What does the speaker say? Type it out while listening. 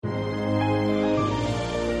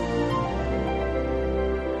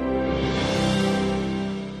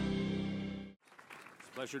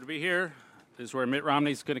Pleasure to be here. This is where Mitt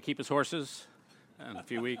Romney's going to keep his horses in a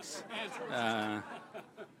few weeks.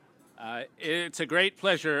 It's a great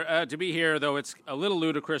pleasure to be here, though it's a little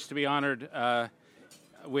ludicrous to be honored in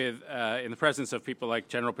the presence of people like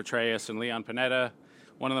General Petraeus and Leon Panetta.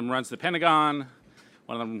 One of them runs the Pentagon.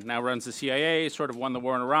 One of them now runs the CIA, sort of won the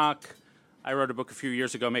war in Iraq. I wrote a book a few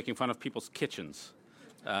years ago making fun of people's kitchens.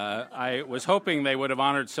 I was hoping they would have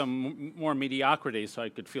honored some more mediocrity so I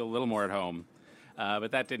could feel a little more at home,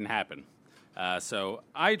 but that didn't happen. So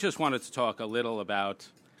I just wanted to talk a little about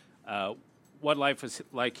what life is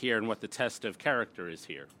like here and what the test of character is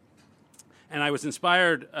here. And I was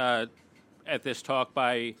inspired at this talk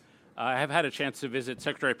by, I have had a chance to visit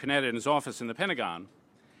Secretary Panetta in his office in the Pentagon,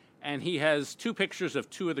 and he has two pictures of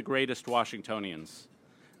two of the greatest Washingtonians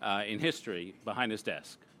in history behind his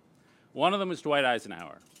desk. One of them is Dwight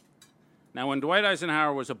Eisenhower. Now, when Dwight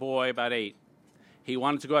Eisenhower was a boy, about 8, he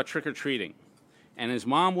wanted to go out trick-or-treating, and his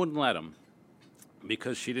mom wouldn't let him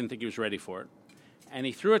because she didn't think he was ready for it. And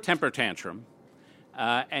he threw a temper tantrum,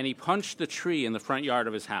 and he punched the tree in the front yard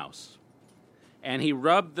of his house. And he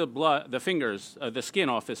rubbed the skin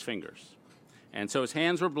off his fingers. And so his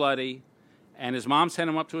hands were bloody, and his mom sent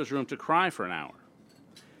him up to his room to cry for an hour.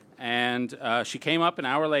 And she came up an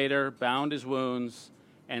hour later, bound his wounds,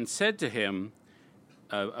 and said to him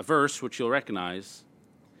a verse which you'll recognize,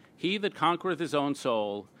 "He that conquereth his own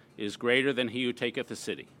soul is greater than he who taketh a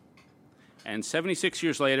city." And 76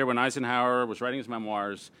 years later, when Eisenhower was writing his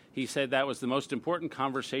memoirs, he said that was the most important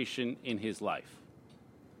conversation in his life.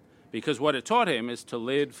 Because what it taught him is to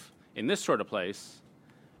live in this sort of place,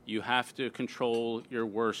 you have to control your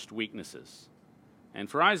worst weaknesses. And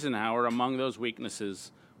for Eisenhower, among those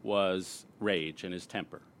weaknesses was rage and his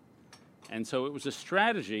temper. And so it was a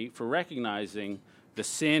strategy for recognizing the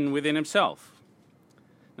sin within himself.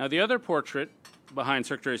 Now, the other portrait behind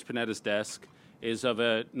Secretary Panetta's desk is of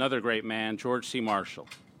another great man, George C. Marshall.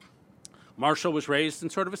 Marshall was raised in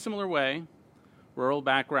sort of a similar way, rural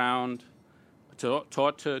background,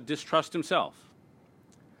 taught to distrust himself.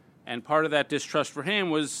 And part of that distrust for him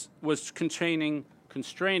was constraining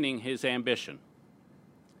his ambition.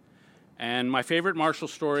 And my favorite Marshall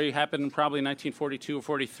story happened in probably 1942 or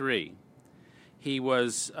 43. He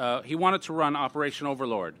wanted to run Operation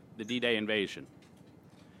Overlord, the D-Day invasion.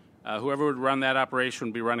 Whoever would run that operation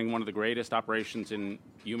would be running one of the greatest operations in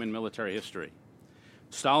human military history.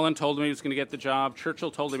 Stalin told him he was going to get the job.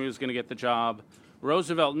 Churchill told him he was going to get the job.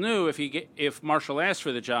 Roosevelt knew if Marshall asked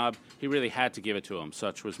for the job, he really had to give it to him.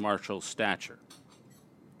 Such was Marshall's stature.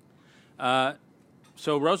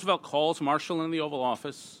 So Roosevelt calls Marshall in the Oval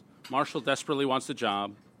Office. Marshall desperately wants the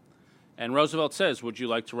job. And Roosevelt says, "Would you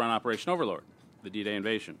like to run Operation Overlord, the D-Day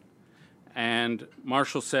invasion?" And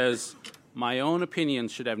Marshall says, "My own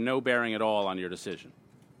opinions should have no bearing at all on your decision."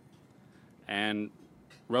 And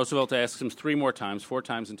Roosevelt asks him 3 more times, 4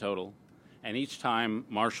 times in total, and each time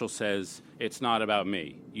Marshall says, "It's not about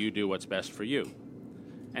me. You do what's best for you."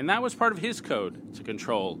 And that was part of his code to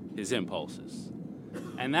control his impulses.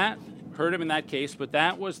 And that hurt him in that case, but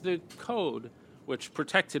that was the code which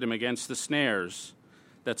protected him against the snares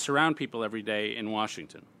that surround people every day in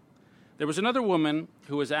Washington. There was another woman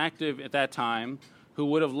who was active at that time who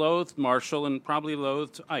would have loathed Marshall and probably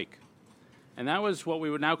loathed Ike. And that was what we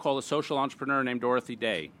would now call a social entrepreneur named Dorothy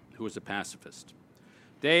Day, who was a pacifist.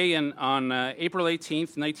 Day, on April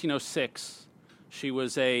 18th, 1906, she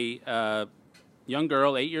was a young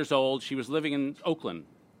girl, 8 years old. She was living in Oakland.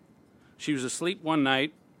 She was asleep one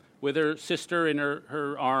night with her sister in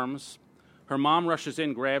her arms. Her mom rushes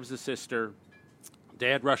in, grabs the sister.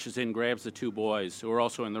 Dad rushes in, grabs the 2 boys who are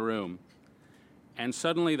also in the room. And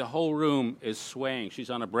suddenly the whole room is swaying. She's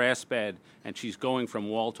on a brass bed, and she's going from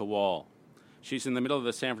wall to wall. She's in the middle of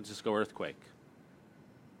the San Francisco earthquake.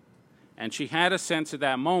 And she had a sense at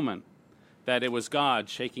that moment that it was God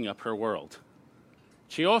shaking up her world.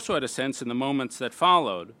 She also had a sense in the moments that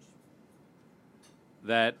followed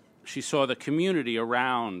that she saw the community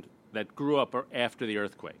around that grew up after the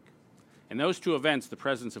earthquake. And those 2 events, the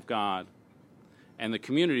presence of God and the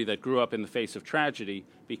community that grew up in the face of tragedy,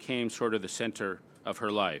 became sort of the center of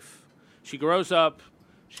her life. She grows up.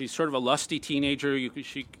 She's sort of a lusty teenager. You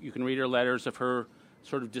can read her letters of her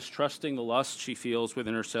sort of distrusting the lust she feels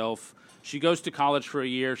within herself. She goes to college for a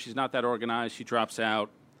year. She's not that organized. She drops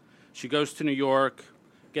out. She goes to New York,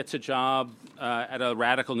 gets a job at a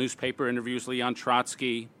radical newspaper, interviews Leon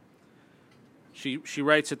Trotsky. She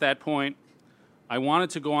writes at that point, "I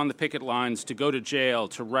wanted to go on the picket lines, to go to jail,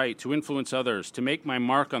 to write, to influence others, to make my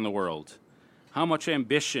mark on the world. How much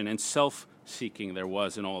ambition and self-seeking there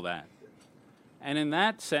was in all that." And in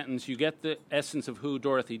that sentence, you get the essence of who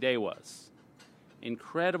Dorothy Day was.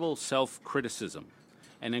 Incredible self-criticism.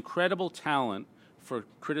 an incredible talent for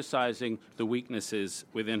criticizing the weaknesses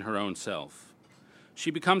within her own self.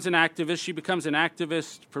 She becomes an activist. She becomes an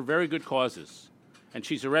activist for very good causes. And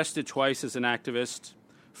she's arrested twice as an activist.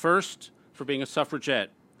 First, for being a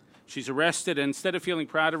suffragette. She's arrested, and instead of feeling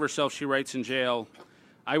proud of herself, she writes in jail,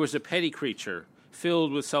 "I was a petty creature,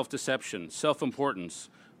 filled with self-deception, self-importance,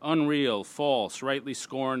 unreal, false, rightly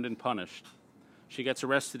scorned and punished." She gets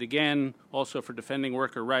arrested again, also for defending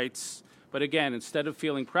worker rights. But again, instead of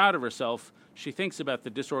feeling proud of herself, she thinks about the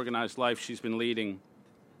disorganized life she's been leading.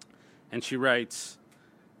 And she writes,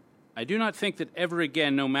 "I do not think that ever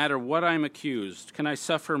again, no matter what I'm accused, can I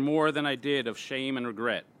suffer more than I did of shame and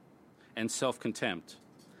regret and self-contempt.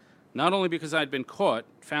 Not only because I'd been caught,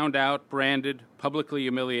 found out, branded, publicly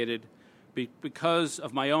humiliated, because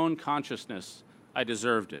of my own consciousness, I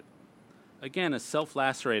deserved it." Again, a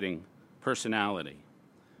self-lacerating personality.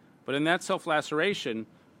 But in that self-laceration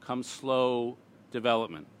comes slow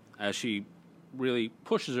development as she really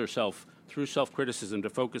pushes herself through self-criticism to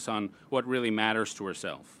focus on what really matters to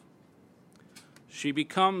herself. She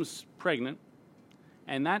becomes pregnant,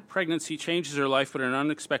 and that pregnancy changes her life, but in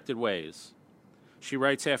unexpected ways. She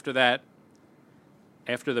writes after that,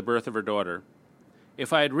 after the birth of her daughter,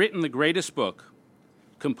 "If I had written the greatest book,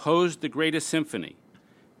 composed the greatest symphony,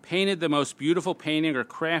 painted the most beautiful painting, or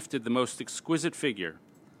crafted the most exquisite figure,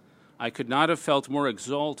 I could not have felt more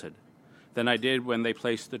exalted than I did when they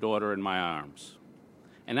placed the daughter in my arms."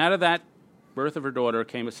 And out of that birth of her daughter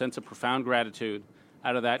came a sense of profound gratitude.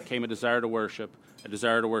 Out of that came a desire to worship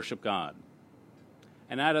God.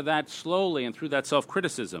 And out of that, slowly and through that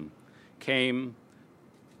self-criticism, came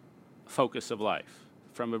focus of life,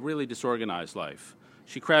 from a really disorganized life.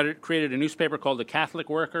 She created a newspaper called the Catholic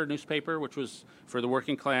Worker newspaper, which was for the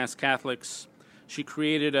working class Catholics. She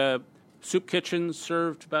created a soup kitchen,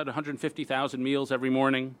 served about 150,000 meals every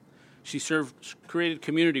morning. She created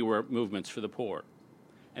community movements for the poor,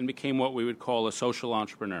 and became what we would call a social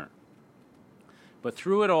entrepreneur. But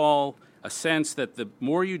through it all, a sense that the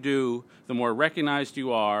more you do, the more recognized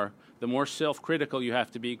you are, the more self-critical you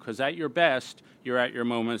have to be, because at your best, you're at your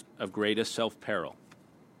moment of greatest self-peril.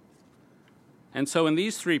 And so in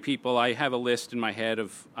these three people, I have a list in my head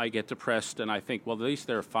of, I get depressed, and I think, well, at least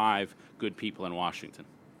there are 5 good people in Washington.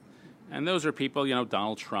 And those are people,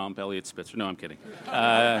 Donald Trump, Eliot Spitzer. No, I'm kidding.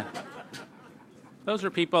 Those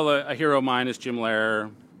are people, a hero of mine is Jim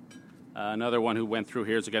Lehrer. Another one who went through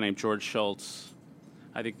here is a guy named George Shultz.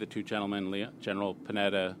 I think the two gentlemen, General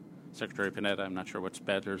Panetta, Secretary Panetta, I'm not sure what's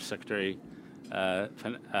better, Secretary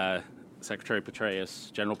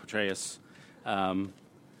Petraeus, General Petraeus.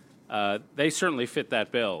 They certainly fit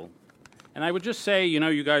that bill. And I would just say,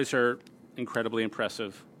 you guys are incredibly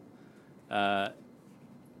impressive.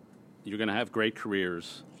 You're going to have great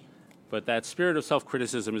careers. But that spirit of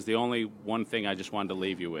self-criticism is the only one thing I just wanted to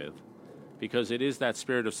leave you with. Because it is that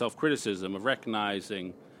spirit of self-criticism, of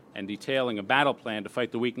recognizing and detailing a battle plan to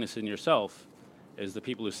fight the weakness in yourself, is the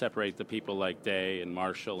people who separate the people like Day and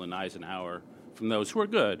Marshall and Eisenhower from those who are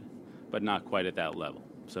good, but not quite at that level.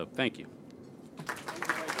 So thank you.